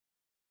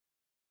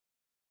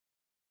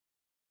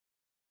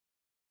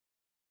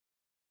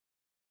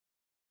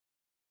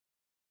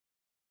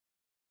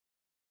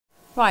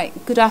Right,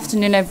 good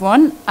afternoon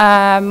everyone.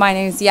 My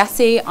name is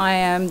Yassi. I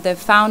am the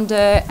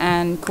founder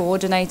and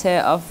coordinator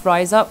of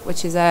Rise Up,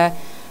 which is a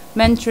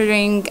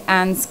mentoring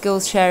and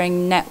skills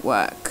sharing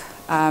network,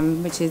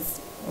 which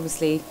is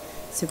obviously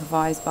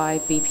supervised by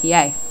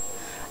BPA.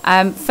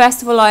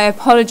 First of all, I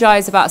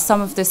apologize about some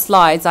of the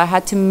slides. I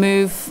had to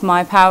move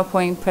my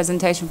PowerPoint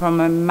presentation from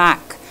a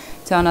Mac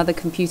to another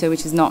computer,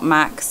 which is not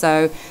Mac,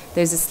 so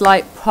there's a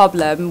slight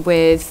problem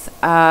with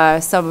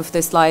some of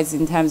the slides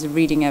in terms of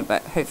reading it,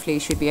 but hopefully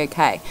it should be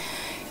okay.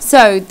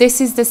 So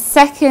this is the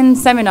second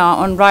seminar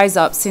on Rise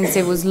Up since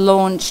it was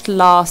launched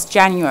last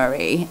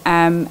January,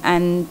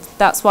 and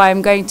that's why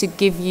I'm going to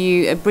give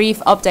you a brief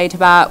update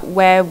about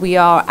where we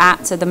are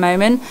at the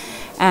moment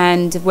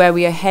and where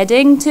we are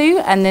heading to.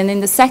 And then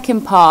in the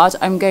second part,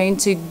 I'm going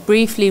to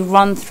briefly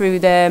run through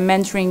the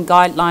mentoring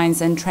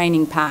guidelines and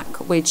training pack,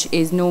 which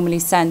is normally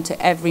sent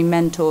to every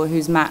mentor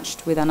who's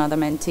matched with another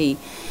mentee.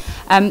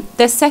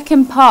 The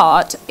second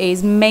part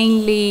is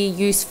mainly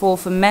useful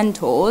for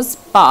mentors,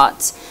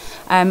 but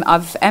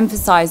I've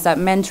emphasized that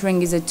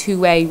mentoring is a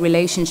two-way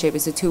relationship,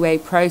 it's a two-way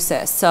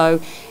process.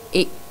 So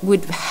it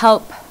would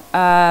help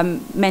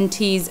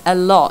mentees a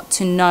lot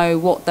to know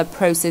what the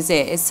process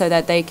is so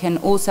that they can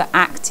also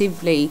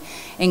actively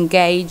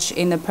engage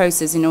in the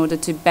process in order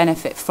to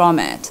benefit from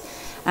it.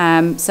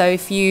 So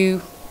if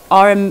you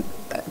are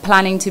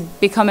planning to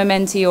become a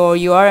mentee or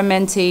you are a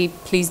mentee,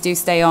 please do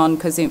stay on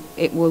because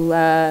it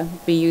will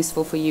be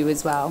useful for you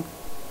as well.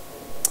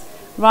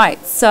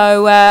 Right,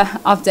 so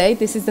update.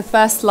 This is the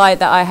first slide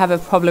that I have a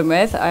problem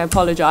with. I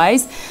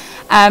apologize.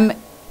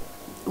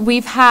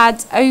 We've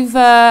had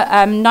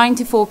over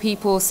 94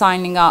 people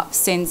signing up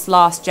since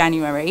last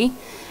January,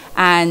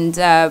 and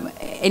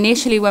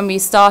initially when we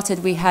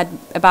started we had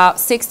about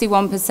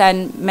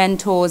 61%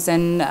 mentors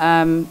and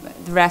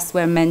the rest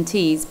were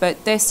mentees,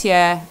 but this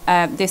year,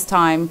 this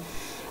time,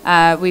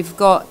 we've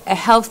got a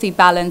healthy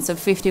balance of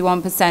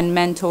 51%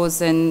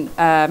 mentors and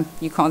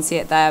you can't see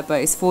it there, but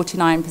it's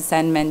 49%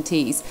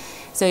 mentees.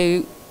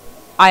 So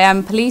I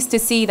am pleased to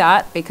see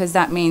that because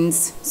that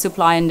means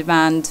supply and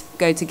demand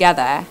go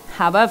together.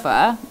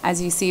 However, as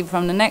you see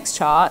from the next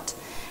chart,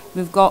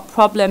 we've got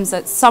problems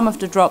at some of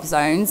the drop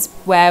zones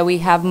where we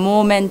have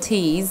more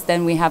mentees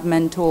than we have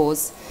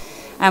mentors.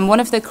 And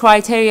one of the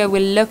criteria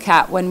we'll look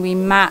at when we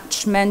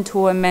match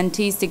mentor and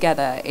mentees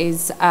together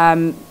is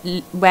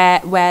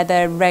where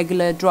their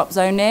regular drop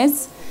zone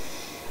is.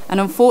 And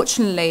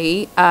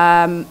unfortunately,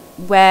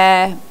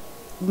 where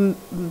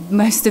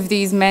most of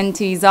these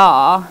mentees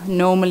are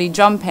normally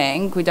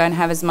jumping, we don't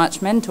have as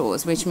much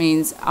mentors, which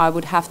means I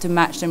would have to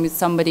match them with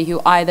somebody who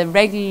either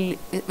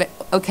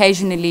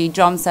occasionally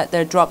jumps at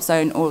their drop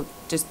zone or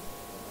just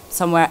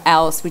somewhere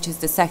else, which is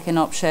the second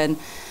option,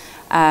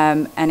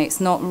 and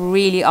it's not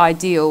really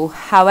ideal.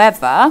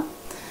 However,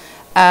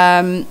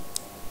 as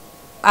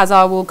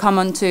I will come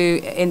on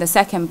to in the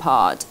second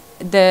part,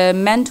 the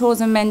mentors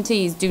and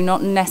mentees do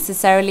not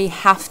necessarily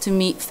have to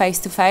meet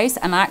face-to-face,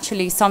 and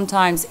actually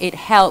sometimes it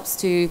helps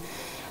to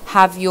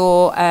have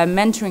your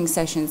mentoring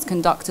sessions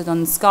conducted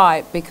on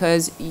Skype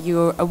because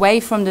you're away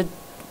from the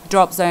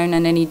drop zone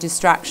and any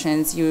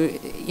distractions. You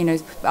know,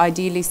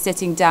 ideally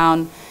sitting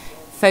down,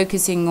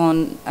 focusing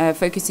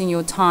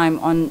your time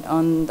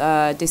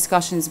on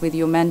discussions with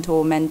your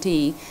mentor or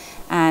mentee,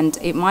 and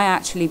it might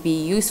actually be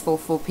useful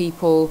for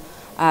people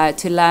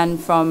to learn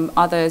from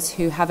others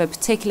who have a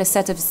particular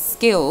set of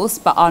skills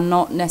but are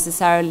not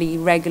necessarily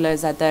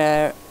regulars at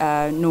their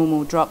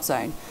normal drop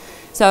zone.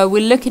 So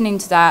we're looking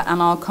into that, and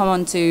I'll come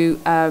on to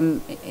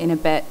in a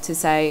bit to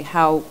say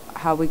how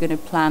we're going to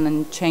plan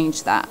and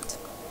change that.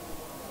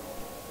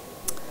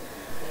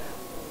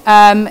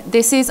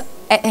 This is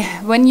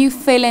when you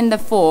fill in the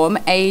form,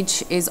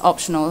 age is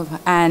optional,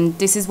 and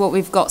this is what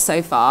we've got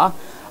so far.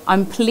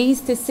 I'm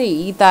pleased to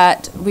see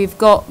that we've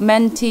got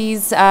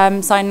mentees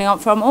signing up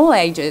from all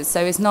ages,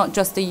 so it's not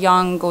just the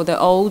young or the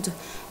old.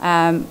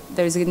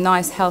 There's a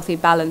nice healthy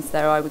balance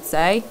there, I would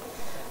say,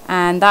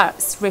 and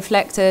that's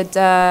reflected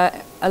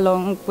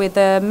along with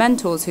the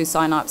mentors who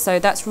sign up, so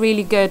that's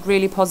really good,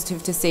 really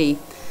positive to see.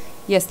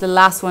 Yes, the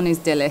last one is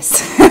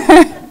Dillis.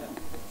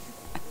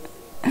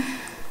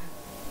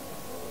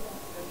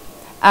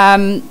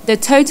 The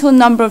total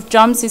number of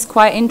jumps is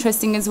quite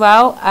interesting as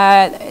well.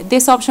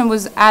 This option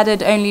was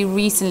added only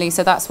recently,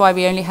 so that's why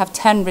we only have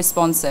 10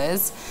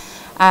 responses.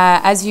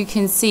 As you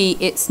can see,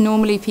 it's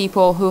normally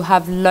people who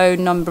have low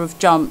number of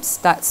jumps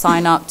that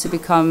sign up to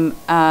become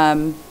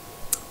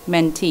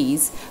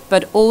mentees.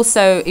 But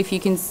also, if you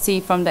can see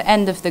from the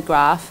end of the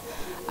graph,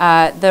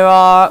 there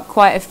are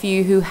quite a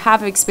few who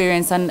have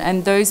experience,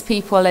 and those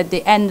people at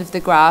the end of the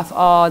graph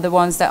are the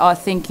ones that are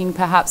thinking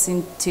perhaps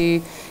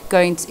into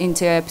going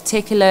into a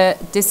particular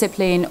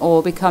discipline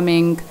or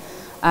becoming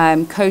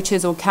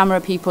coaches or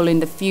camera people in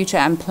the future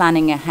and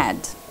planning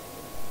ahead.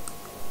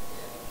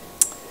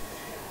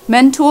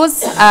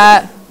 Mentors,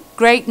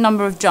 great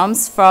number of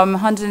jumps from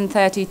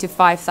 130 to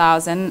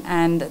 5,000,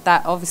 and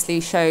that obviously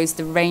shows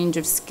the range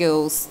of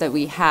skills that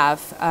we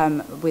have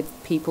with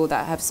people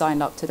that have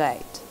signed up to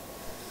date.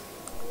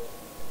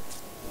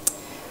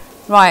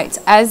 Right,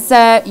 as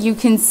you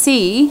can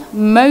see,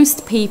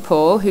 most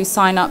people who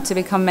sign up to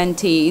become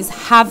mentees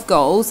have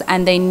goals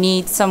and they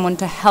need someone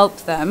to help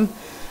them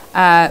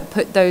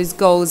put those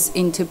goals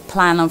into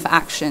plan of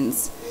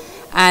actions.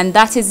 And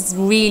that is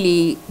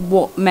really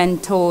what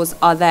mentors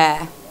are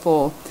there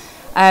for.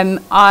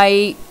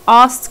 I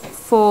asked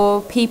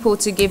for people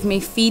to give me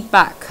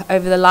feedback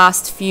over the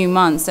last few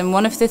months, and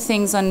one of the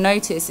things I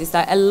noticed is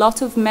that a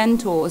lot of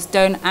mentors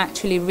don't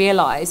actually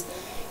realize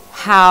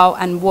how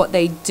and what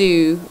they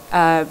do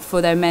for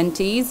their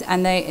mentees,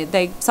 and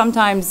they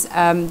sometimes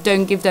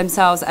don't give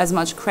themselves as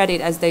much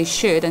credit as they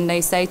should, and they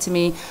say to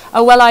me,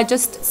 oh well, I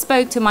just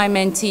spoke to my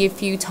mentee a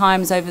few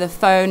times over the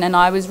phone and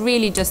I was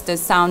really just a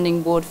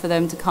sounding board for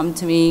them to come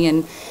to me,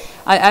 and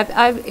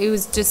it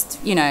was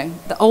just, you know,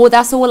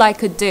 that's all I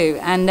could do.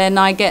 And then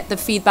I get the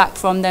feedback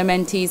from their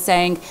mentees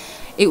saying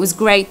it was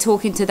great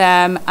talking to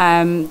them,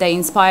 they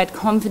inspired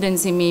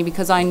confidence in me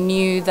because I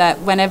knew that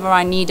whenever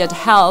I needed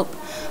help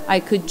I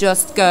could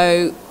just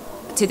go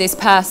to this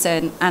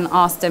person and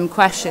ask them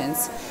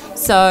questions.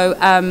 So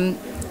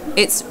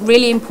it's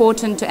really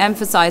important to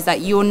emphasize that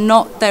you're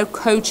not their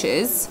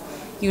coaches,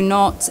 you're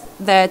not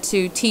there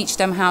to teach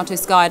them how to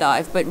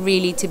skydive, but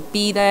really to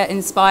be there,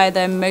 inspire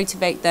them,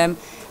 motivate them,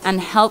 and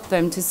help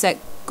them to set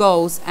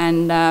goals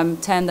and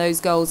turn those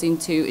goals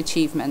into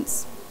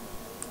achievements.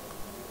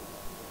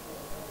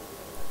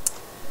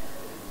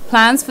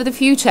 Plans for the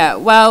future.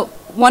 Well,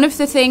 one of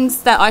the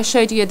things that I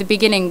showed you at the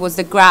beginning was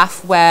the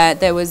graph where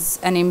there was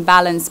an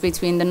imbalance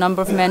between the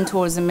number of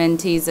mentors and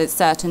mentees at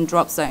certain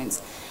drop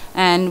zones.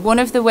 And one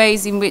of the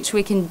ways in which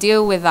we can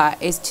deal with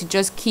that is to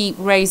just keep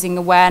raising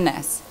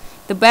awareness.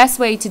 The best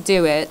way to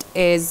do it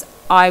is,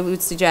 I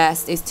would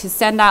suggest, is to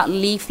send out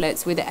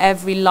leaflets with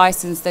every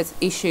license that's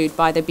issued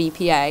by the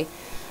BPA,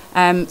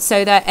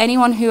 so that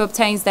anyone who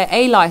obtains their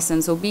A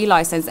license or B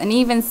license, and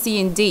even C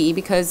and D,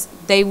 because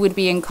they would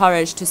be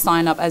encouraged to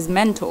sign up as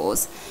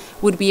mentors,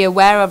 would be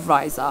aware of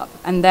Rise Up,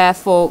 and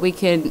therefore we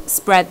can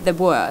spread the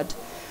word.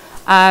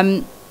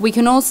 We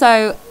can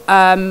also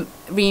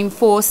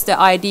reinforce the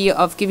idea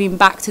of giving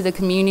back to the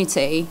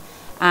community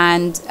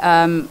and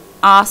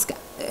ask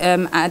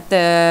at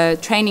the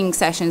training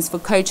sessions for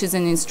coaches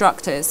and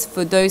instructors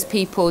for those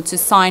people to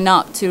sign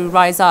up to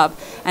Rise Up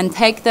and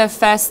take their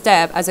first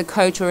step as a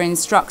coach or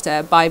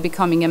instructor by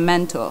becoming a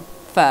mentor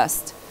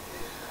first.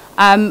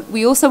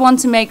 We also want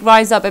to make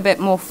Rise Up a bit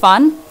more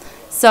fun.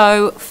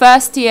 So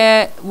first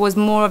year was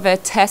more of a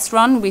test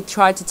run. We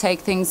tried to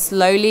take things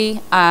slowly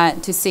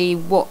to see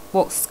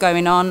what's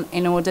going on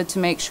in order to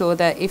make sure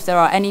that if there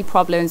are any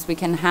problems, we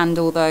can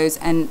handle those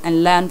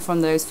and learn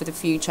from those for the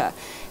future.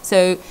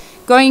 So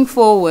going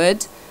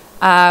forward,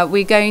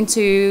 we're going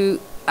to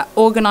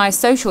organize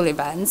social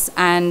events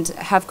and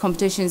have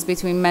competitions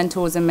between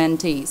mentors and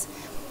mentees.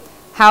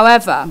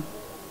 However,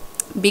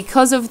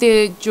 because of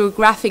the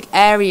geographic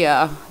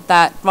area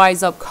that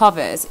Rise Up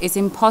covers, it's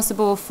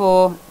impossible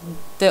for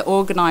the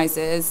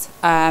organizers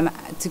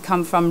to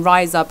come from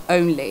Rise Up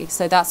only.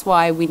 So that's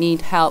why we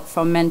need help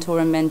from mentor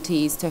and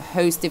mentees to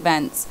host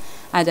events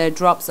at a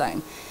drop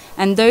zone.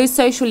 And those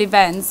social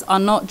events are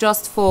not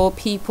just for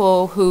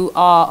people who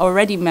are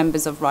already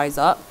members of Rise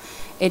Up.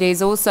 It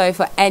is also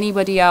for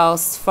anybody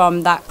else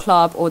from that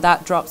club or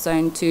that drop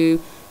zone to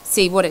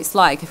see what it's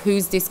like,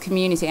 who's this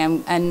community,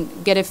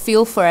 and get a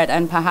feel for it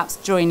and perhaps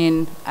join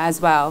in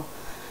as well.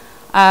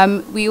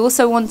 We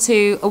also want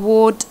to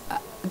award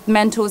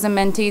mentors and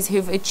mentees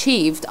who've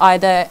achieved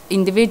either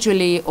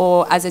individually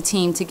or as a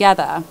team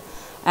together.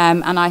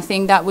 And I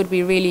think that would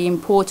be really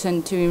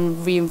important to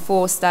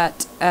reinforce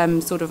that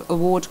sort of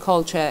award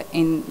culture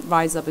in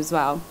Rise Up as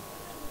well.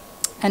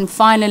 And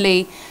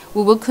finally,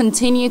 we will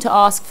continue to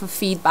ask for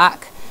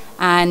feedback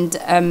and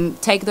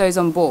take those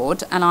on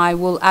board. And I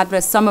will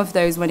address some of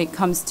those when it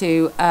comes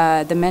to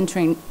the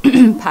mentoring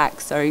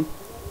pack, sorry.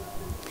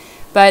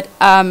 But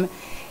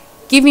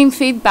giving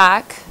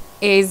feedback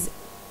is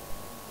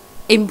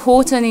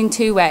important in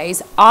two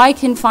ways. I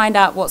can find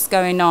out what's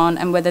going on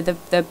and whether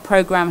the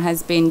program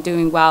has been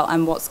doing well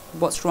and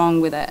what's wrong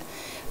with it.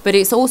 But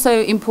it's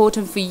also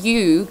important for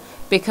you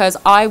because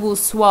I will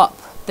swap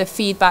the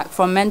feedback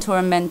from mentor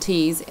and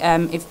mentees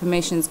if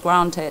permission is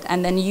granted,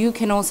 and then you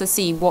can also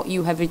see what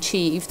you have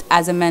achieved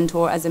as a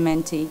mentor, as a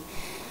mentee.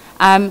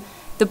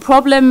 The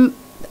problem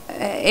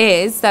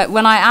is that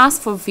when I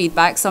ask for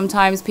feedback,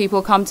 sometimes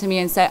people come to me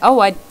and say,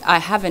 oh, I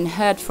haven't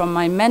heard from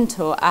my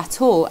mentor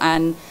at all,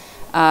 and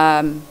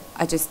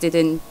I just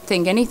didn't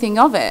think anything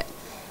of it.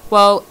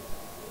 Well,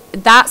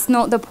 that's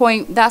not the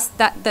point. That's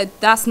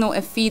not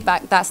a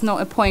feedback. That's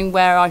not a point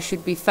where I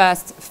should be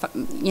first,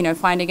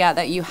 finding out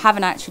that you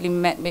haven't actually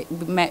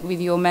met with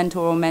your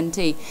mentor or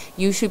mentee.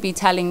 You should be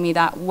telling me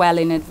that well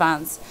in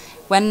advance.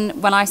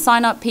 When I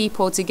sign up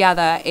people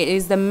together, it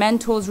is the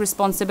mentor's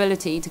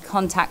responsibility to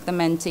contact the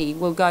mentee.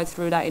 We'll go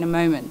through that in a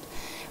moment.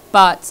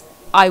 But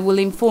I will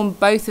inform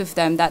both of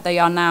them that they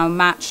are now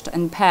matched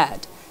and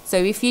paired. So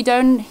if you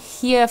don't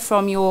hear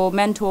from your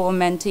mentor or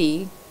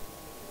mentee,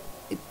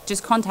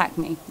 just contact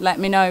me. Let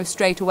me know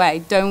straight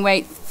away. Don't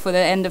wait for the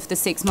end of the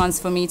 6 months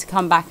for me to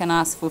come back and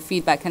ask for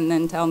feedback and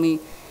then tell me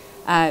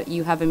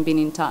you haven't been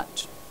in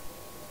touch.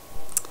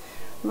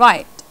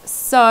 Right,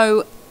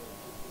 so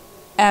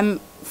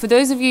for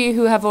those of you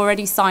who have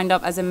already signed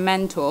up as a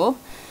mentor,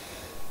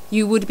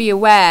 you would be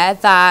aware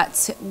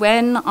that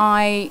when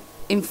I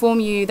inform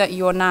you that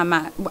you're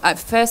now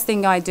first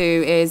thing I do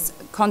is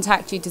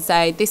contact you to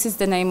say, this is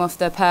the name of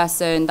the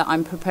person that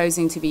I'm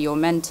proposing to be your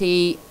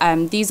mentee.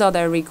 These are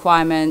their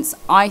requirements.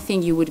 I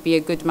think you would be a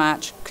good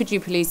match. Could you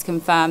please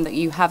confirm that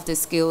you have the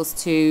skills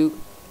to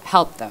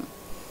help them?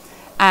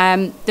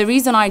 The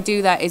reason I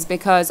do that is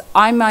because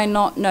I might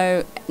not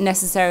know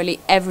necessarily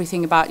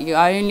everything about you.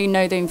 I only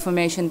know the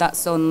information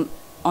that's on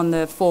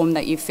the form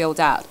that you filled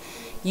out.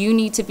 You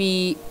need to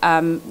be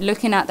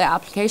looking at the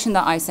application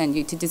that I send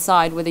you to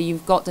decide whether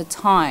you've got the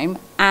time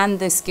and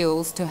the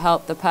skills to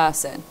help the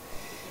person.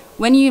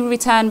 When you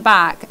return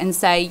back and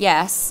say,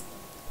 yes,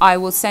 I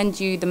will send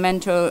you the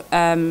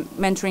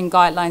mentoring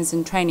guidelines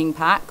and training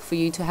pack for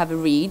you to have a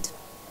read.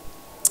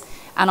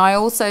 And I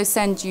also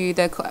send you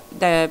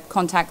the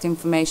contact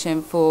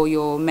information for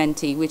your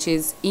mentee, which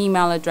is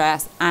email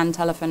address and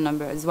telephone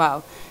number as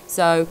well.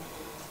 So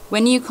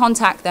when you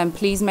contact them,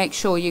 please make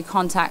sure you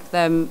contact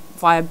them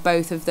via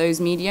both of those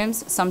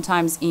mediums.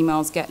 Sometimes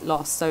emails get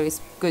lost, so it's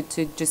good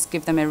to just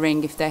give them a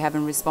ring if they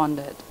haven't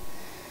responded.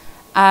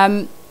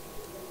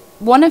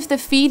 One of the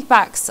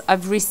feedbacks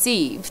I've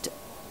received,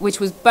 which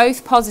was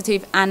both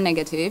positive and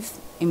negative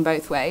in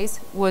both ways,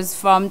 was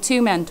from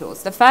two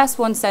mentors. The first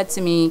one said to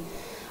me,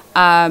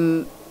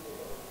 there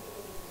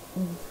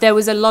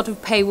was a lot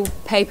of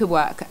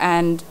paperwork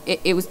and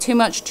it was too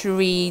much to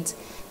read,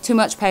 too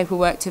much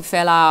paperwork to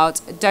fill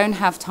out, don't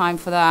have time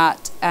for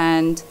that,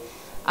 and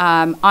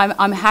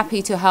I'm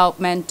happy to help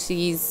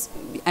mentees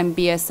and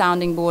be a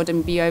sounding board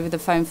and be over the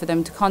phone for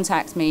them to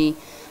contact me,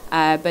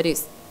 but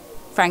it's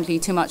frankly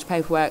too much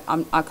paperwork,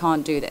 I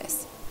can't do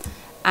this.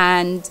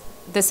 And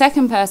the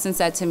second person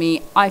said to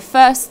me, I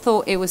first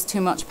thought it was too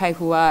much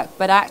paperwork,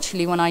 but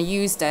actually when I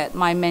used it,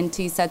 my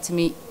mentee said to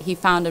me he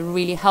found it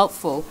really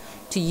helpful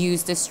to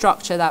use the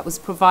structure that was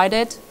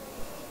provided.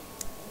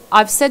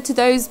 I've said to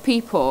those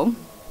people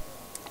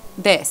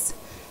this: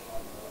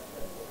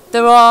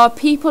 there are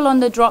people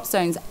on the drop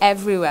zones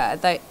everywhere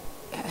that,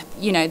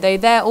 you know, they're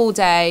there all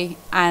day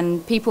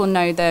and people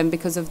know them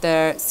because of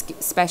their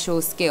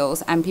special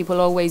skills, and people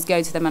always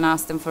go to them and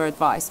ask them for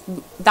advice.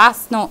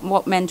 That's not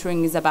what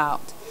mentoring is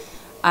about.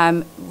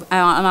 And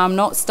I'm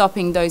not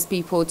stopping those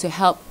people to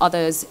help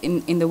others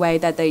in the way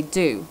that they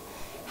do.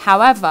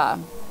 However,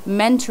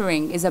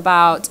 mentoring is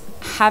about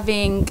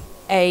having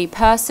a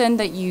person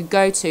that you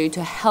go to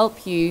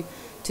help you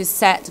to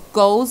set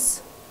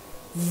goals,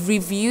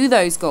 review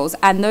those goals,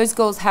 and those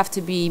goals have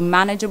to be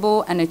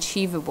manageable and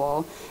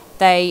achievable.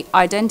 They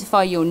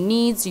identify your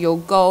needs, your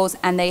goals,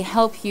 and they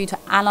help you to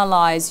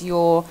analyze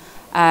your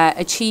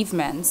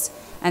achievements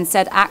and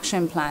set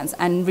action plans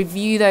and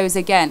review those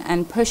again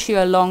and push you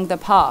along the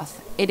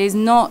path. It is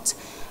not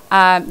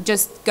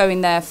just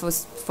going there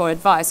for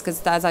advice,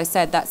 because as I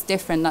said, that's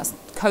different. That's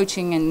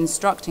coaching and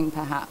instructing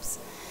perhaps.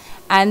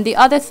 And the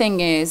other thing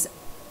is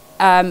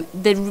the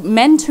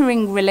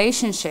mentoring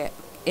relationship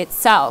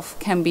itself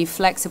can be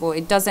flexible.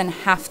 It doesn't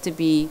have to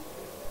be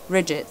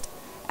rigid.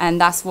 And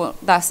that's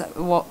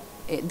the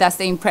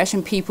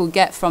impression people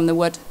get from the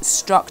word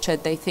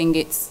structured. They think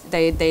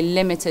they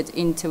limit it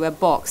into a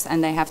box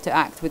and they have to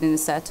act within a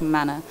certain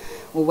manner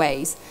or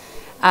ways.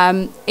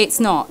 It's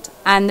not.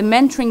 And the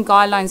mentoring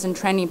guidelines and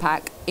training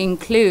pack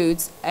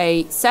includes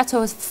a set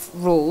of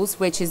rules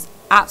which is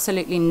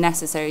absolutely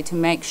necessary to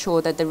make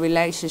sure that the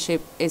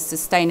relationship is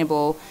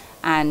sustainable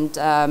and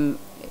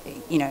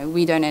you know,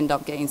 we don't end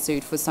up getting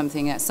sued for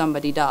something that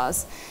somebody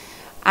does.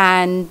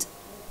 And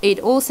it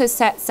also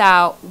sets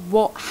out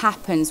what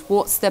happens,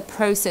 what's the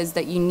process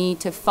that you need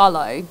to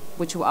follow,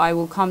 which I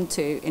will come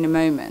to in a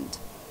moment.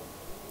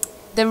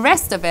 The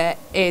rest of it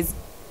is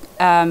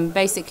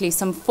basically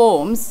some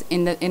forms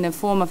in the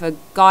form of a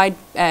guide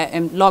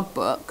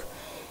logbook.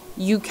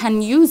 You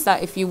can use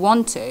that if you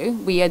want to.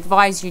 We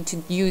advise you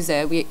to use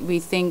it. We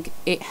think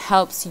it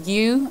helps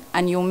you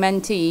and your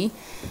mentee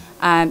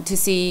to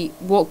see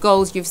what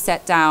goals you've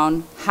set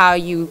down, how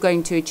you're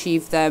going to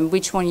achieve them,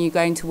 which one you're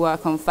going to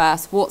work on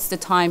first, what's the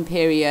time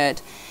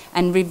period,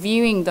 and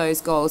reviewing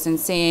those goals and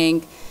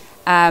seeing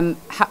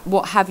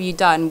what have you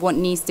done, what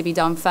needs to be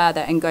done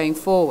further and going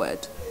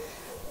forward.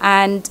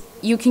 And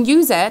you can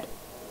use it,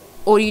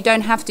 or you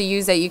don't have to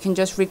use it. You can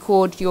just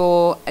record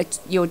your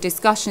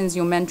discussions,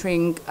 your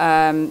mentoring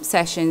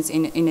sessions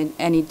in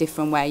any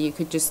different way. You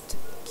could just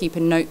keep a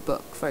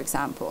notebook, for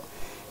example.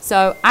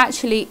 So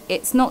actually,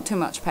 it's not too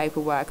much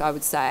paperwork, I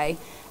would say.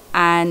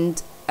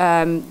 And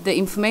the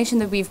information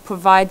that we've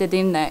provided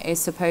in there is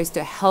supposed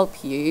to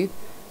help you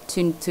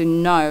to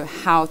know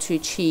how to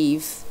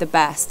achieve the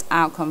best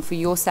outcome for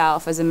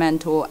yourself as a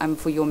mentor and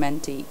for your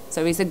mentee.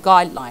 So it's a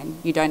guideline.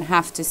 You don't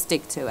have to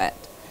stick to it.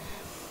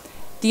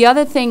 The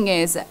other thing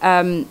is, it's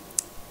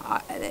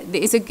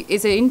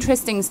an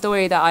interesting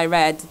story that I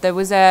read. There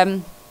was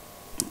an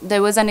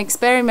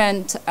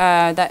experiment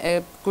that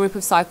a group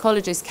of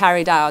psychologists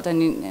carried out,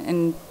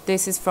 and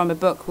this is from a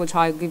book which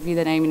I'll give you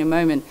the name in a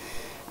moment.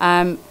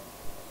 And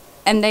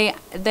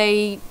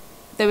they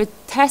were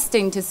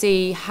testing to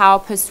see how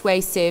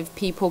persuasive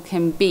people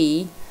can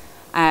be,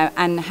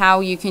 and how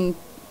you can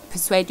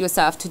persuade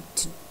yourself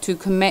to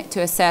commit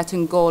to a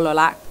certain goal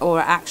or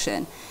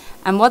action.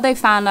 And what they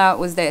found out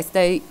was this: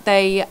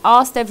 they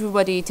asked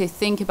everybody to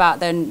think about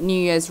their New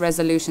Year's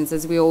resolutions,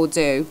 as we all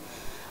do,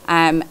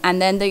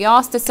 and then they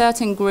asked a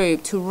certain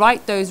group to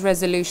write those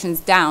resolutions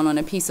down on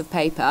a piece of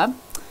paper,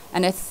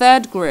 and a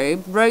third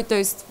group wrote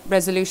those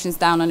resolutions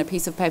down on a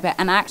piece of paper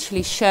and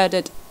actually shared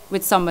it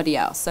with somebody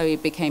else, so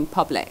it became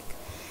public.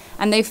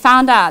 And they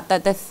found out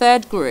that the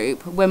third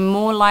group were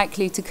more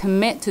likely to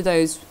commit to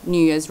those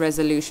New Year's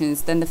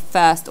resolutions than the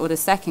first or the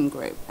second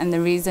group. And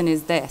the reason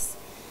is this: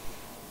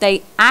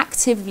 they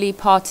actively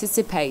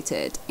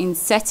participated in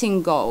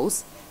setting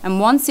goals,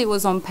 and once it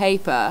was on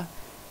paper,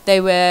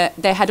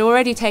 they had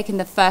already taken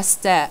the first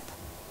step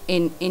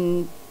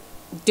in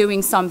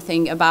doing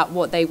something about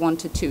what they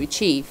wanted to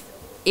achieve.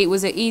 It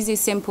was an easy,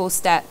 simple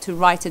step to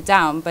write it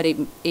down, but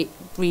it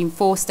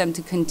reinforced them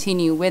to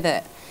continue with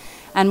it.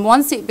 And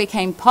once it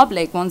became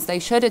public, once they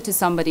showed it to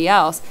somebody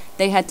else,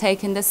 they had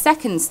taken the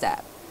second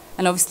step.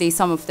 And obviously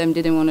some of them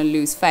didn't want to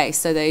lose face,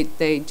 so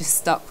they just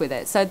stuck with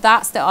it. So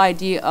that's the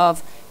idea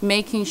of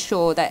making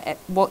sure that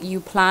what you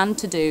plan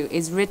to do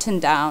is written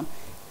down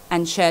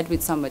and shared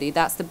with somebody.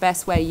 That's the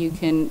best way you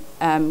can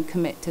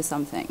commit to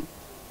something.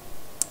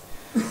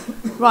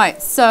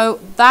 Right, so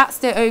that's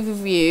the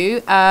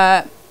overview.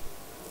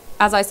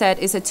 As I said,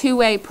 it's a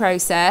two-way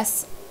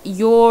process.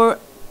 You're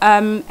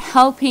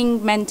helping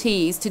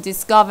mentees to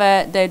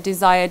discover their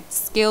desired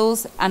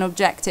skills and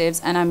objectives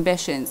and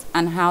ambitions,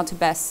 and how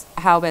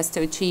best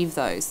to achieve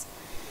those.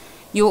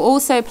 You're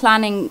also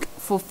planning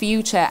for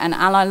future and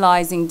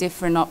analyzing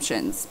different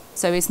options.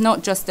 So it's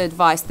not just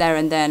advice there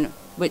and then,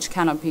 which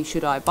canopy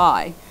should I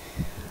buy?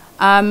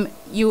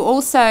 You're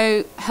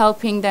also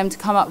helping them to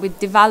come up with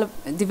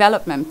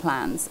development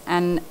plans,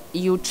 and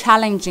you're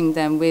challenging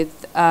them with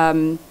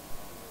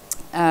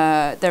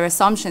their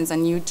assumptions,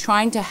 and you're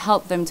trying to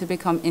help them to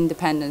become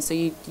independent. So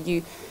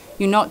you're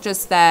not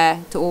just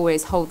there to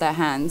always hold their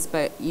hands,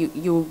 but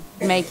you're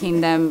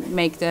making them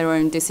make their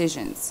own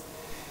decisions.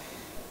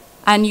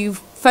 And you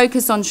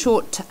focus on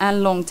short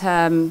and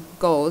long-term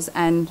goals,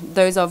 and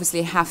those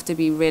obviously have to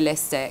be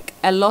realistic.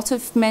 A lot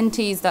of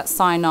mentees that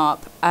sign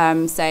up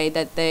say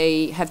that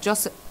they have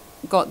just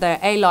got their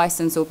A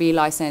license or B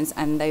license,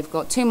 and they've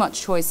got too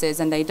much choices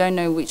and they don't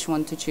know which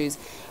one to choose.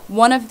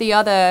 One of the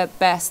other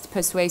best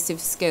persuasive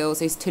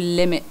skills is to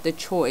limit the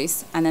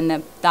choice, and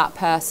then that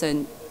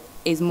person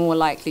is more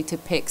likely to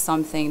pick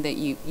something that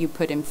you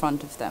put in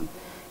front of them.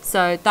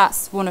 So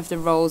that's one of the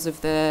roles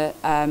of the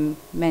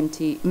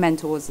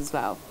mentors as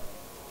well.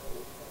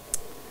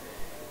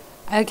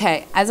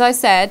 Okay, as I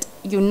said,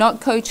 you're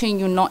not coaching,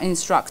 you're not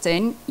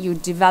instructing, you're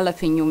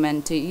developing your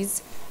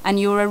mentees,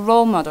 and you're a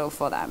role model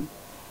for them.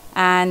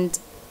 And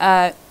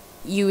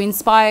you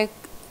inspire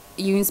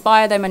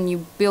them, and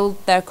you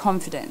build their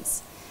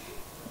confidence.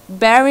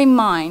 Bear in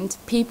mind,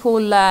 people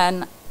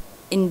learn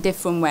in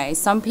different ways.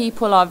 Some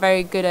people are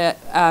very good at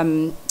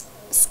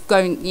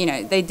going,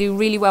 they do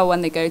really well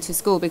when they go to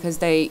school, because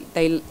they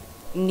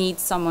need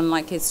someone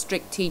like a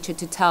strict teacher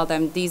to tell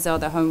them, these are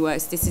the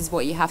homeworks, this is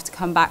what you have to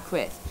come back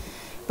with.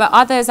 But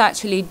others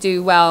actually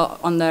do well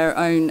on their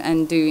own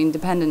and do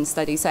independent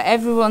studies. So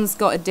everyone's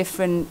got a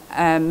different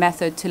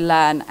method to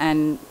learn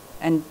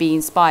and be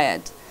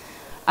inspired.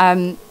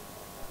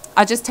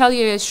 I'll just tell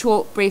you a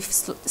short, brief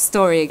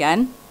story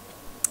again.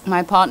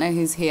 My partner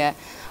who's here,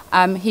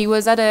 he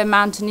was at a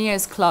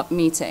Mountaineers Club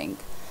meeting,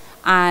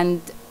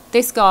 and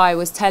this guy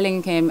was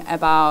telling him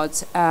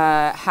about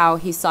how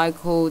he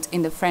cycled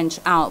in the French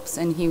Alps,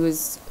 and he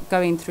was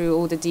going through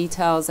all the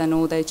details and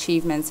all the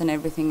achievements and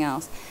everything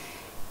else.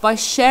 By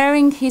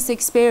sharing his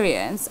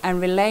experience and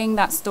relaying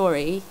that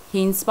story,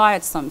 he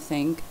inspired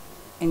something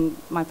in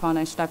my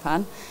partner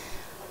Stefan.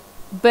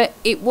 But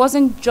it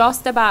wasn't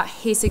just about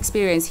his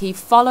experience. He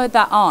followed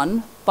that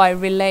on by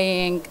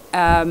relaying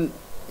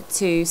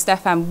to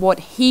Stefan what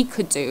he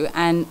could do,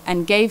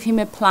 and gave him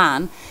a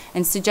plan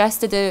and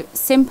suggested a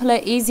simpler,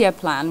 easier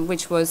plan,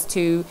 which was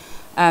to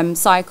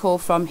cycle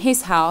from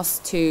his house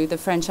to the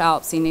French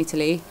Alps in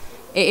Italy.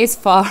 It is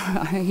far.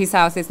 His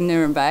house is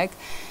Nuremberg.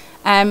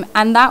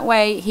 And that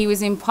way he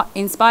was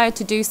inspired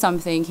to do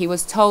something. He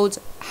was told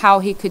how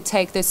he could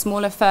take the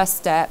smaller first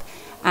step,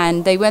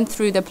 and they went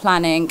through the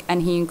planning,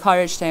 and he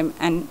encouraged him,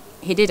 and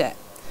he did it.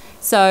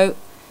 So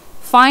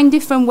find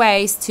different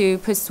ways to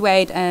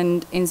persuade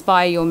and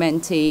inspire your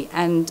mentee,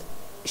 and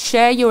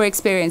share your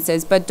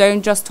experiences, but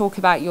don't just talk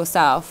about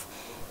yourself.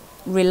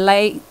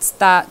 Relate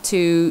that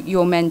to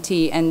your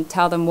mentee and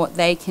tell them what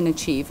they can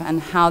achieve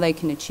and how they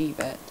can achieve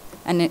it,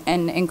 and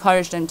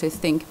encourage them to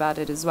think about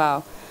it as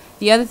well.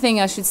 The other thing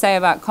I should say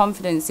about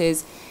confidence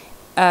is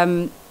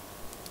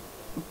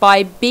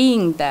by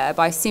being there,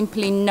 by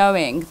simply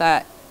knowing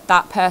that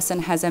that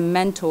person has a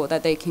mentor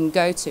that they can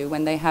go to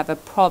when they have a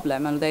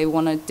problem and they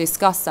want to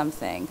discuss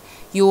something,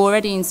 you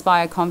already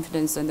inspire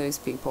confidence in those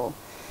people.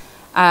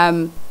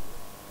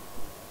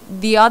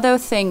 the other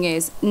thing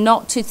is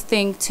not to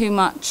think too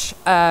much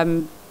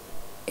in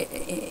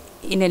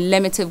a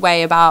limited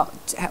way about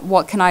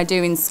what can I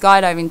do in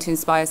skydiving to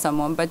inspire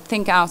someone, but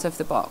think out of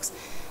the box.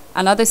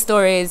 Another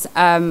story is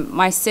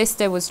my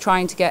sister was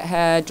trying to get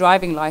her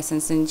driving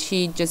license, and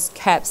she just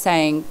kept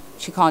saying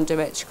she can't do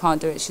it, she can't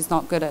do it, she's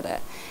not good at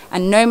it.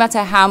 And no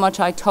matter how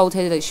much I told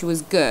her that she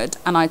was good,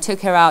 and I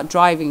took her out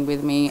driving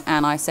with me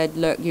and I said,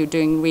 look, you're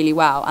doing really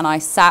well, and I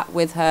sat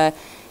with her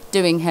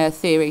doing her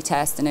theory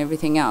test and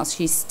everything else,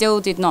 she still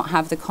did not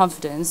have the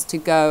confidence to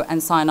go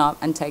and sign up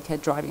and take her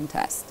driving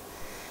test.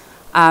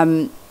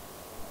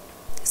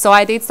 So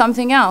I did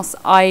something else.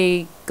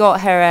 I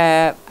got her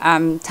a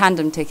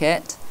tandem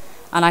ticket,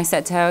 and I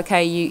said to her,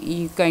 okay,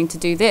 you're going to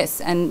do this.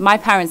 And my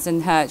parents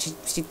and her,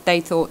 they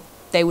thought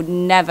they would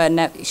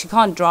never, she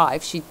can't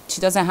drive. She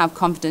doesn't have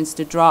confidence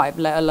to drive,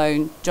 let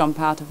alone jump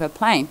out of her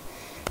plane.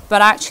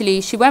 But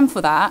actually, she went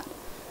for that.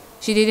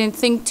 She didn't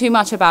think too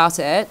much about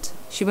it.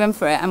 She went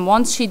for it. And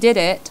once she did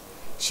it,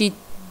 she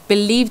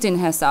believed in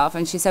herself.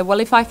 And she said, well,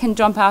 if I can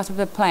jump out of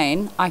the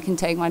plane, I can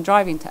take my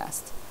driving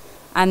test.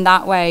 And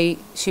that way,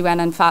 she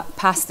went and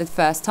passed the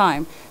first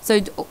time.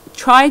 So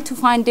try to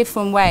find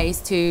different ways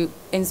to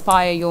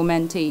inspire your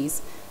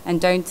mentees,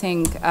 and don't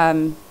think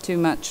too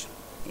much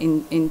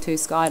into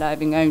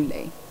skydiving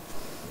only.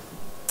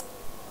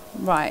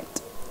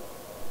 Right.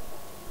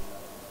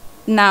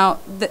 Now,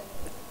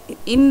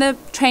 in the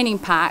training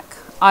pack,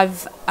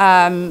 I've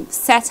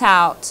set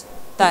out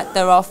that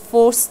there are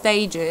 4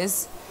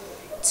 stages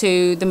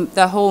to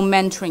the whole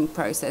mentoring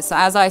process. So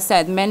as I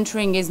said,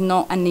 mentoring is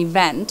not an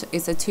event,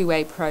 it's a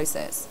two-way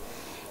process.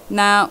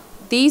 Now,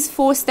 these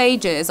 4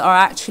 stages are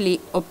actually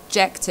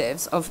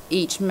objectives of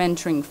each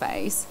mentoring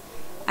phase.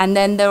 And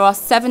then there are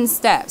 7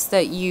 steps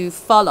that you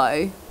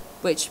follow,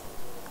 which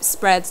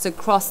spreads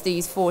across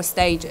these 4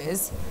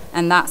 stages.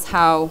 And that's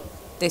how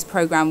this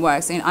program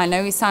works. And I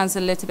know it sounds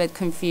a little bit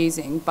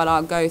confusing, but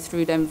I'll go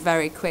through them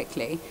very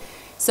quickly.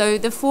 So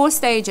the 4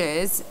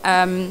 stages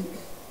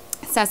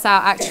sets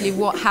out actually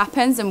what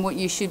happens and what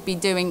you should be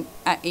doing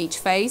at each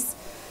phase.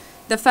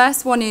 The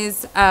first one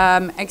is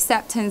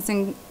acceptance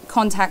and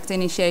contact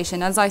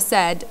initiation. As I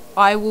said,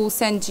 I will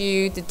send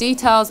you the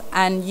details,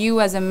 and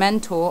you as a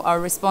mentor are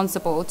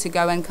responsible to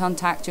go and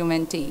contact your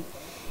mentee.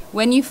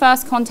 When you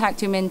first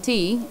contact your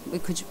mentee,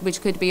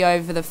 which could be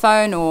over the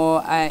phone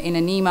or in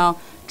an email,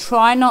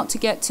 try not to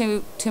get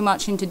too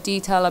much into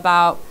detail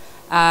about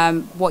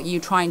what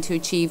you're trying to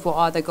achieve, what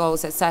are the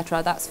goals,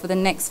 etc. That's for the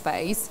next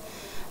phase.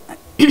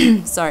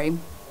 Sorry.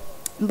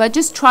 But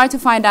just try to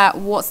find out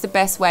what's the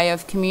best way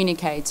of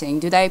communicating.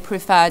 Do they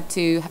prefer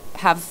to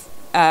have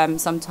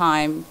some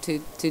time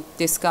to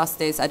discuss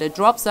this at a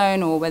drop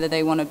zone, or whether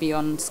they want to be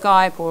on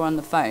Skype or on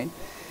the phone?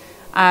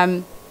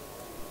 And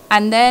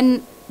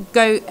then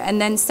go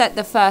and then set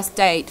the first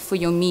date for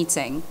your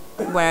meeting,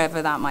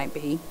 wherever that might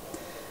be.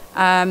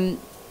 The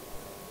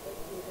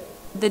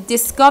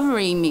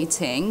discovery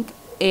meeting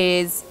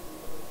is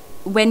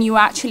when you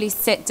actually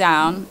sit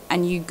down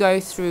and you go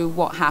through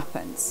what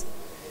happens.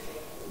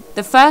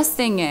 The first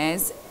thing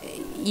is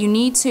you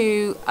need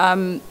to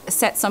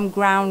set some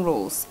ground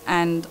rules,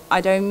 and I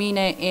don't mean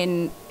it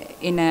in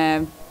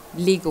a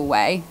legal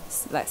way,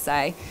 let's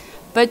say,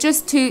 but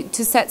just to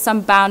set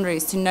some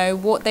boundaries, to know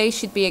what they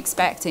should be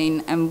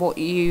expecting and what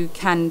you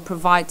can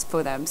provide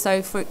for them.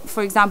 So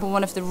for example,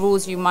 one of the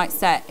rules you might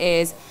set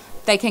is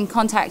they can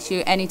contact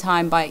you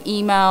anytime by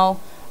email.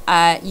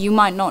 You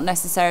might not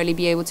necessarily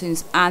be able to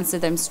answer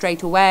them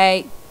straight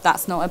away.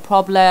 That's not a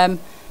problem.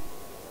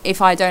 If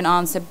I don't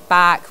answer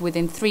back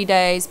within 3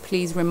 days,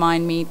 please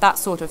remind me, that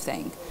sort of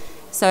thing.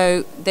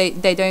 So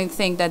they don't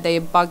think that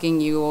they're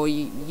bugging you, or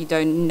you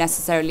don't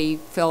necessarily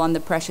feel under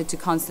pressure to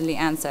constantly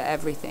answer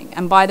everything.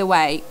 And by the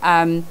way,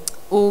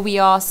 all we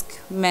ask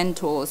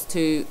mentors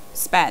to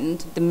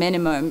spend, the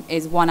minimum,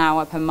 is 1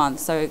 hour per month.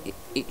 So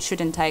it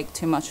shouldn't take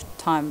too much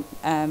time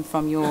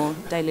from your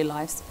daily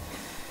lives.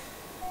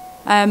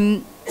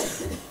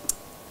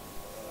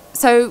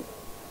 So,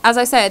 as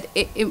I said,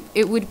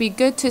 it would be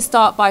good to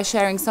start by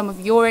sharing some of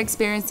your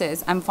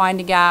experiences and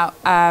finding out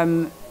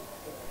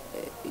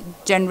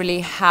generally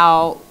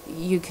how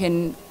you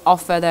can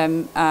offer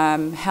them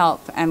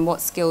help and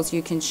what skills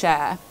you can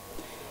share.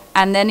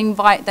 And then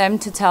invite them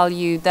to tell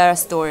you their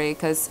story,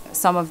 because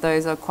some of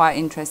those are quite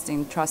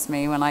interesting, trust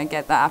me, when I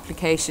get the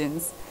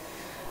applications.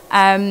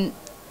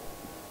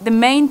 The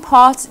main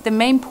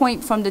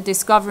point from the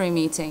discovery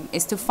meeting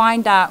is to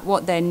find out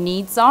what their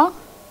needs are,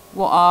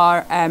 what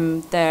are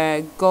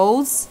their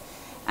goals,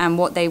 and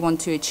what they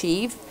want to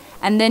achieve,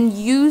 and then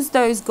use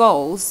those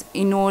goals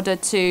in order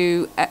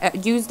to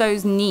use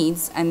those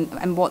needs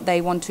and what they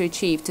want to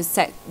achieve to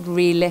set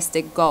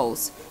realistic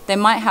goals. They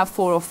might have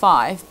 4 or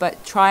 5,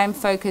 but try and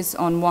focus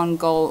on 1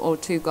 goal or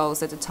 2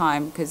 goals at a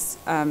time, because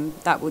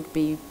that would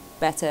be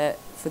better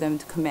for them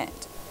to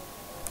commit.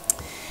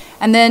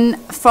 And then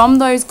from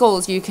those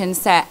goals, you can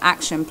set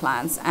action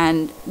plans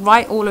and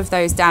write all of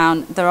those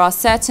down. There are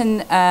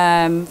certain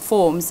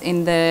forms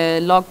in the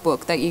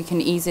logbook that you can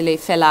easily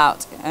fill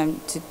out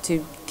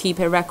to keep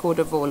a record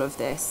of all of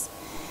this.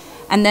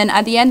 And then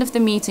at the end of the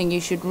meeting, you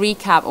should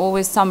recap,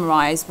 always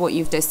summarize what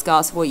you've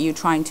discussed, what you're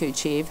trying to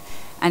achieve,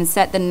 and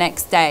set the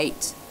next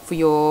date for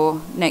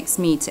your next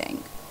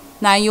meeting.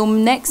 Now, your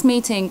next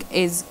meeting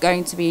is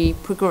going to be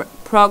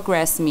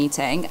progress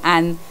meeting,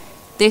 and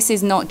this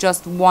is not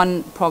just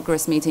one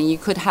progress meeting. You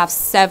could have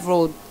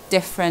several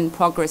different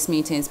progress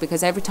meetings,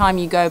 because every time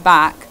you go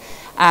back,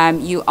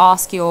 you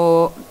ask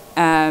your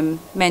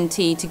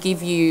mentee to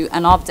give you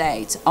an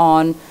update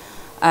on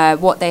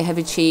what they have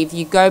achieved.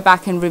 You go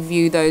back and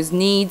review those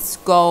needs,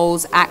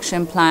 goals,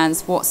 action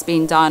plans, what's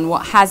been done,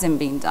 what hasn't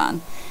been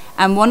done.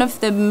 And one of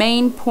the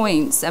main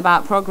points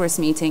about progress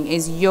meeting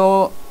is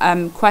your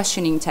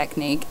questioning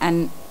technique,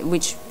 and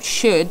which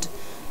should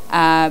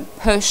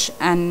push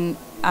and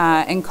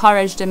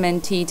encourage the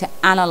mentee to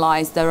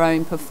analyze their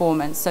own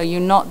performance. So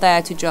you're not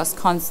there to just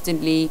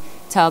constantly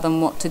tell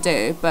them what to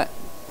do, but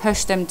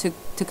push them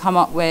to come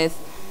up with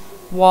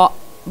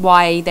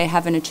why they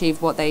haven't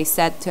achieved what they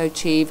said to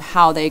achieve,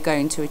 how they're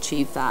going to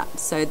achieve that.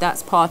 So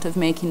that's part of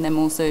making them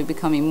also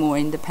becoming more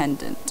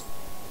independent.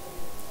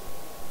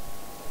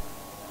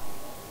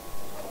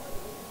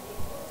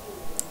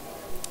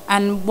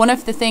 And one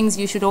of the things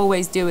you should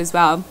always do as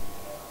well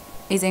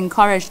is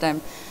encourage them.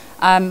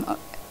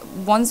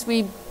 Once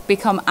we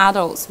become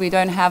adults, we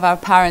don't have our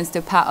parents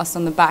to pat us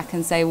on the back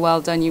and say, well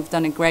done, you've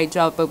done a great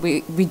job, but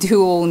we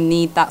do all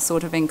need that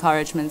sort of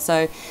encouragement.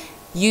 So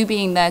you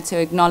being there to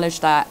acknowledge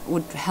that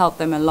would help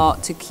them a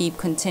lot to keep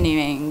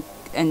continuing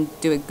and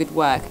doing good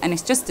work. And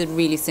it's just a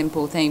really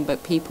simple thing,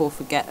 but people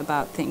forget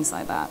about things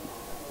like that.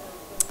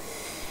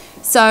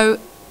 So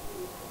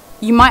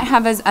you might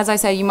have, as I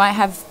say, you might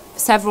have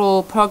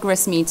several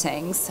progress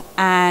meetings,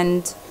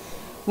 and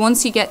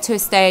once you get to a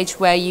stage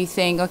where you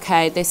think,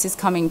 okay, this is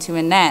coming to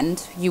an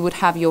end, you would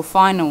have your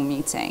final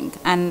meeting.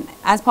 And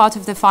as part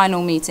of the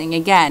final meeting,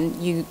 again,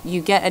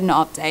 you get an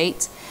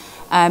update.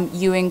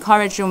 You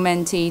encourage your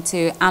mentee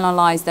to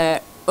analyze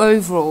their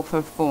overall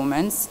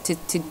performance,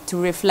 to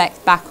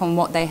reflect back on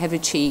what they have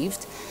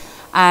achieved.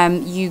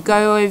 You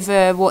go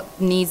over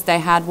what needs they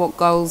had, what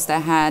goals they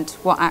had,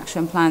 what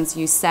action plans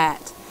you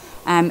set,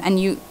 and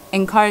you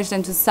encourage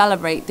them to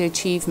celebrate the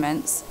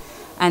achievements.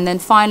 And then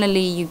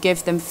finally, you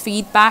give them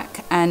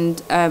feedback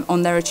and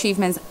on their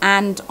achievements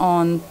and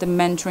on the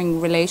mentoring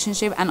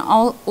relationship, and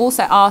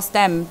also ask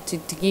them to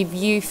give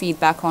you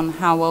feedback on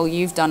how well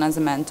you've done as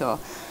a mentor,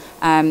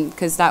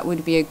 because that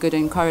would be a good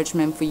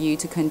encouragement for you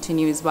to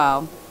continue as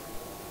well.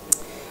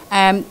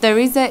 There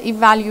is an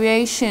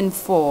evaluation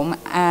form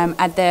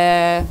at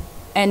the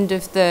end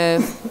of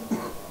the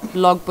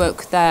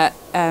logbook that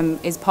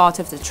is part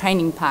of the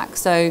training pack.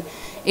 So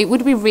it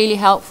would be really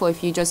helpful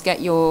if you just get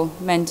your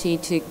mentee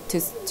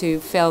to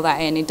fill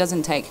that in. It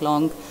doesn't take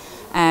long.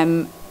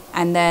 And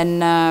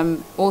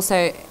then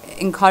also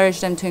encourage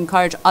them to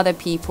encourage other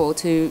people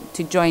to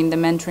join the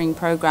mentoring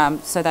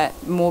program so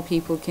that more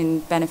people can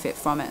benefit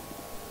from it.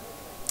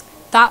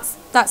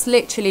 That's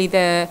literally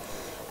the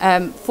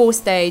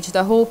 4-stage,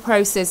 the whole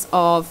process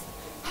of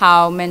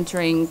how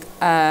mentoring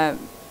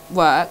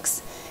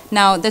works.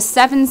 Now, the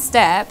 7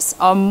 steps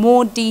are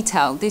more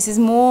detailed. This is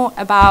more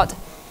about,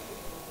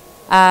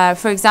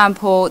 for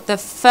example, the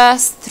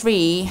first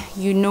 3,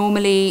 you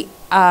normally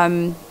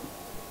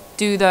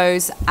do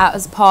those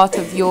as part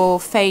of your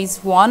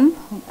phase 1,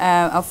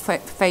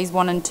 phase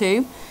 1 and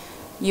 2.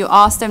 You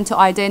ask them to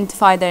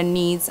identify their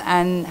needs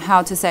and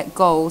how to set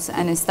goals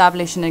and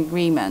establish an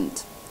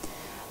agreement.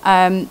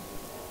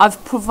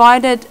 I've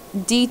provided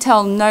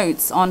detailed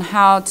notes on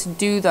how to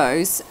do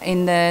those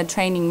in the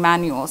training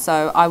manual,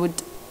 so I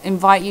would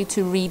invite you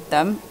to read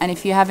them, and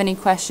if you have any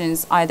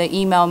questions, either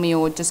email me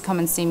or just come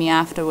and see me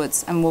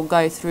afterwards and we'll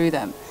go through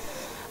them.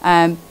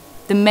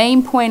 The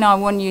main point I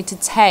want you to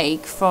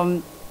take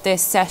from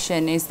this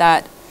session is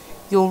that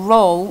your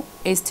role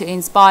is to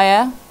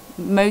inspire,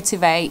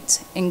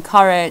 motivate,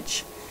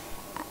 encourage,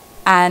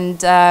 and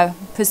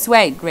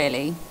persuade,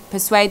 really.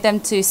 Persuade them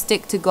to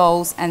stick to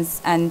goals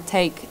and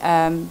take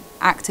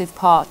active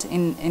part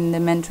in the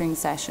mentoring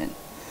session.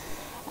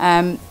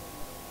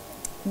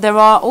 There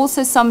are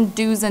also some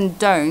do's and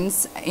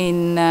don'ts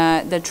in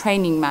the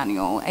training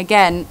manual.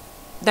 Again,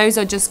 those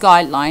are just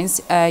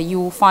guidelines. You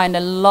will find a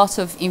lot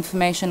of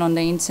information on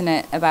the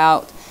internet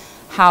about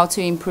how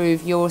to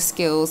improve your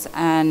skills,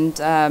 and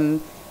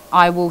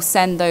I will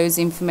send those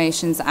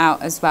informations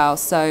out as well.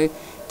 So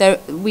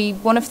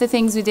one of the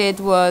things we did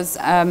was,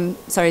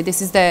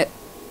 this is the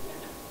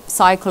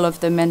cycle of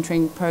the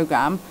mentoring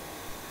program.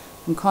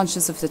 I'm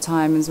conscious of the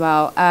time as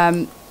well.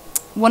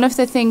 One of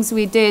the things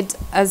we did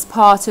as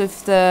part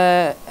of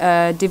the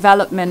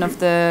development of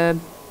the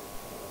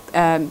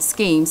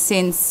scheme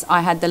since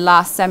I had the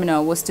last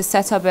seminar was to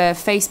set up a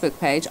Facebook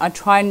page. I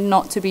try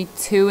not to be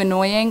too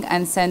annoying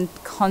and send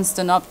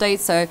constant updates,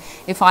 so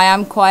if I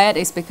am quiet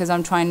it's because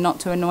I'm trying not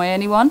to annoy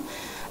anyone.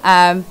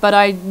 But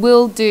I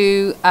will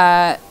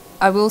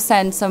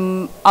send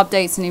some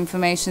updates and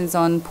informations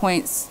on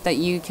points that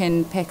you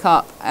can pick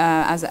up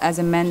as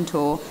a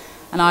mentor,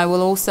 and I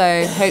will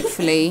also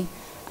hopefully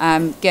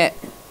get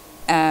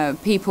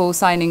people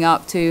signing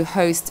up to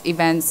host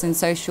events and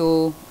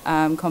sociable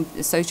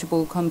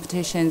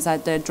competitions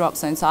at the drop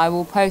zone. So I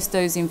will post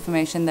those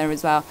information there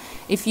as well.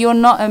 If you're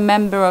not a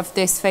member of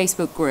this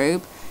Facebook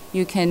group,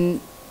 you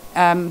can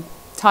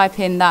type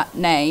in that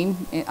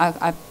name.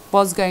 I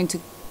was going to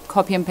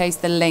copy and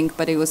paste the link,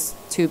 but it was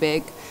too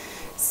big,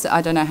 so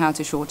I don't know how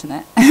to shorten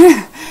it.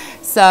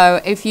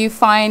 So if you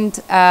find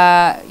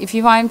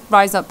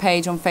Rise Up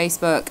page on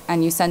Facebook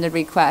and you send a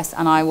request,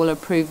 and I will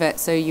approve it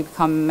so you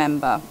become a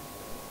member.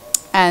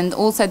 And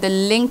also the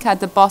link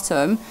at the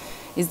bottom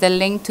is the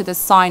link to the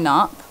sign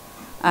up.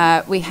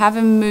 We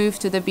haven't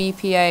moved to the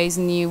BPA's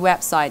new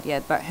website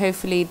yet, but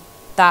hopefully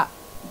that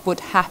would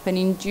happen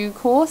in due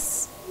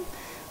course.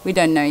 We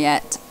don't know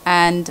yet.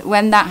 And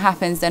when that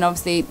happens, then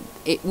obviously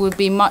it would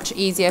be much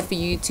easier for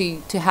you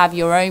to have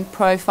your own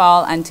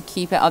profile and to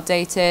keep it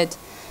updated.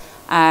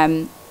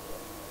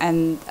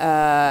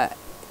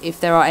 If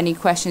there are any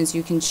questions,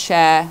 you can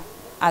share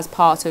as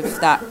part of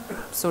that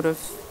sort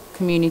of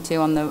community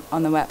on the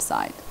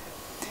website.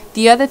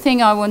 The other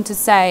thing I want to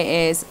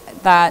say is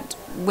that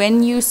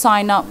when you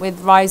sign up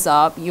with Rise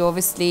Up, you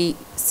obviously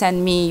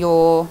send me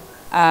your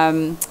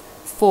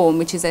form,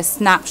 which is a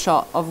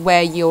snapshot of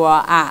where you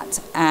are at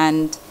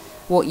and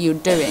what you're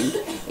doing.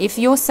 If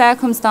your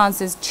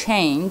circumstances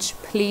change,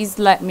 please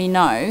let me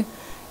know.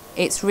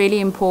 It's really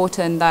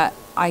important that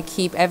I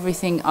keep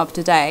everything up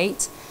to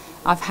date.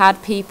 I've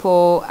had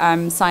people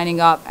signing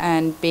up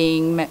and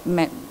being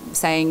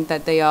saying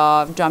that they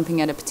are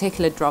jumping at a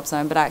particular drop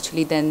zone, but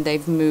actually then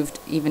they've moved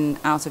even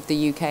out of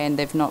the UK and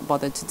they've not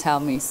bothered to tell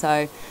me.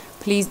 So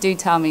please do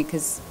tell me,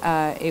 because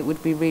it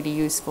would be really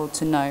useful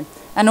to know.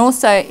 And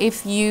also,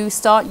 if you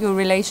start your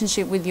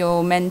relationship with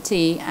your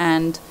mentee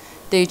and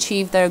they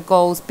achieve their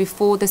goals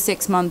before the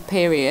 6-month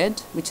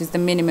period, which is the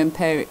minimum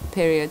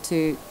period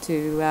to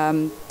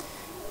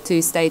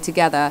stay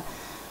together,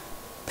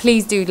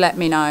 please do let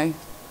me know,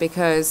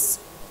 because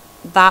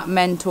that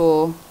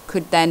mentor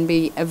could then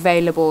be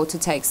available to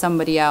take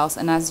somebody else.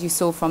 And as you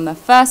saw from the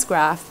first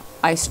graph,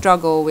 I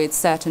struggle with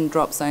certain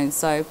drop zones,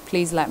 so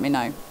please let me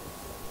know.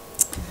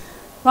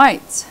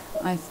 Right,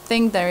 I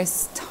think there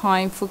is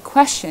time for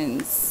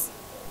questions.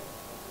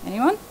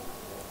 Anyone?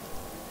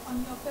 On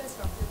your first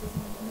graph, there was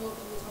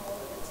nobody at all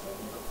that had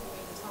taken up for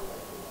me to tandem,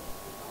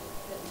 like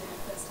the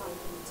first time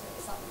you took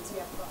this up, so you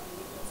haven't got any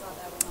leaflets out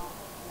there or not?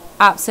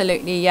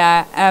 Absolutely,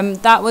 yeah.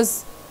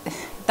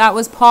 That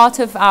was part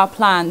of our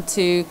plan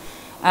to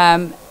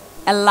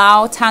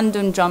allow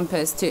tandem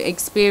jumpers to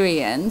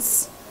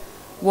experience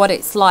what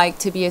it's like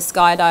to be a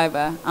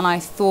skydiver, and I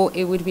thought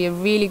it would be a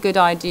really good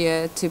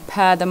idea to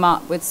pair them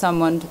up with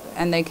someone,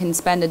 and they can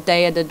spend a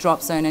day at the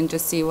drop zone and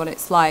just see what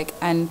it's like,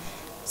 and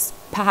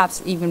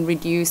perhaps even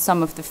reduce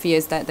some of the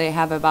fears that they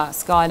have about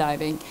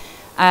skydiving.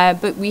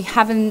 But we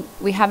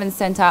haven't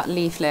sent out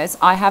leaflets.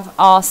 I have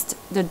asked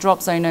the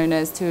drop zone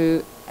owners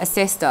to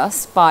assist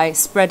us by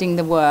spreading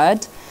the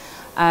word.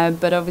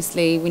 But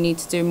obviously we need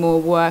to do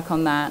more work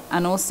on that.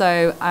 And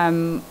also,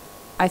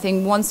 I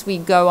think once we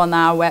go on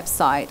our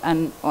website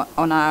and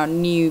on our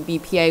new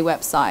BPA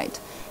website,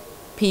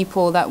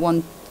 people that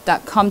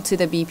come to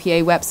the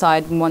BPA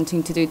website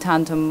wanting to do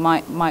tandem might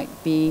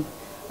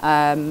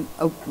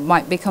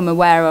become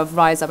aware of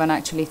Rise Up and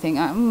actually think,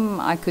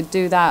 I could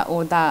do that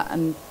or that,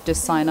 and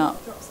just sign up.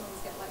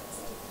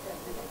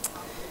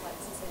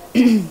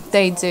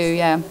 They do,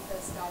 yeah.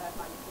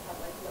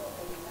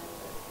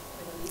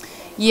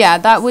 Yeah,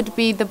 that would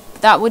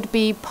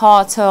be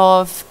part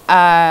of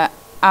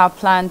our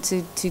plan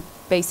to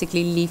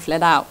basically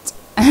leaflet out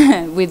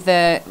with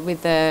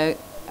the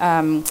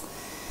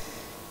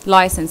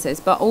licenses.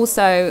 But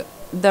also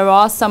there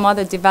are some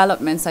other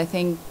developments. I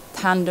think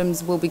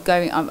tandems will be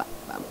going.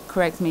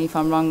 Correct me if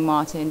I'm wrong,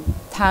 Martin.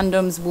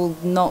 Tandems will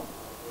not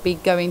be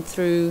going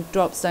through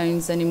drop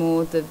zones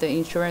anymore. The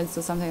insurance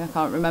or something, I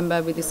can't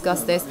remember. We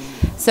discussed this.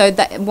 So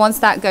that once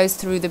that goes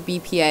through the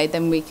BPA,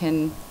 then we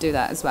can do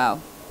that as well.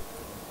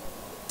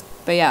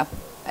 But yeah,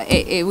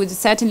 it would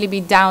certainly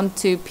be down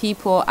to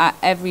people at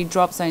every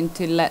drop zone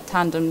to let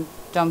tandem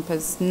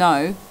jumpers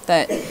know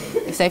that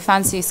if they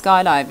fancy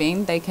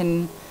skydiving, they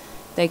can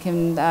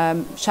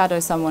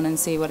shadow someone and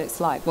see what it's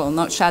like. Well,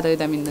 not shadow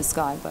them in the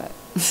sky, but...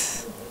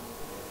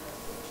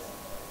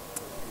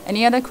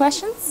 Any other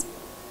questions?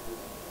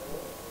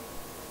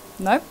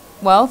 No?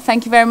 Well,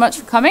 thank you very much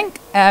for coming.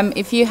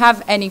 If you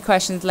have any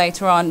questions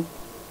later on,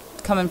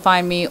 come and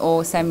find me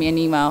or send me an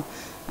email.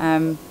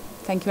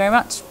 Thank you very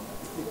much.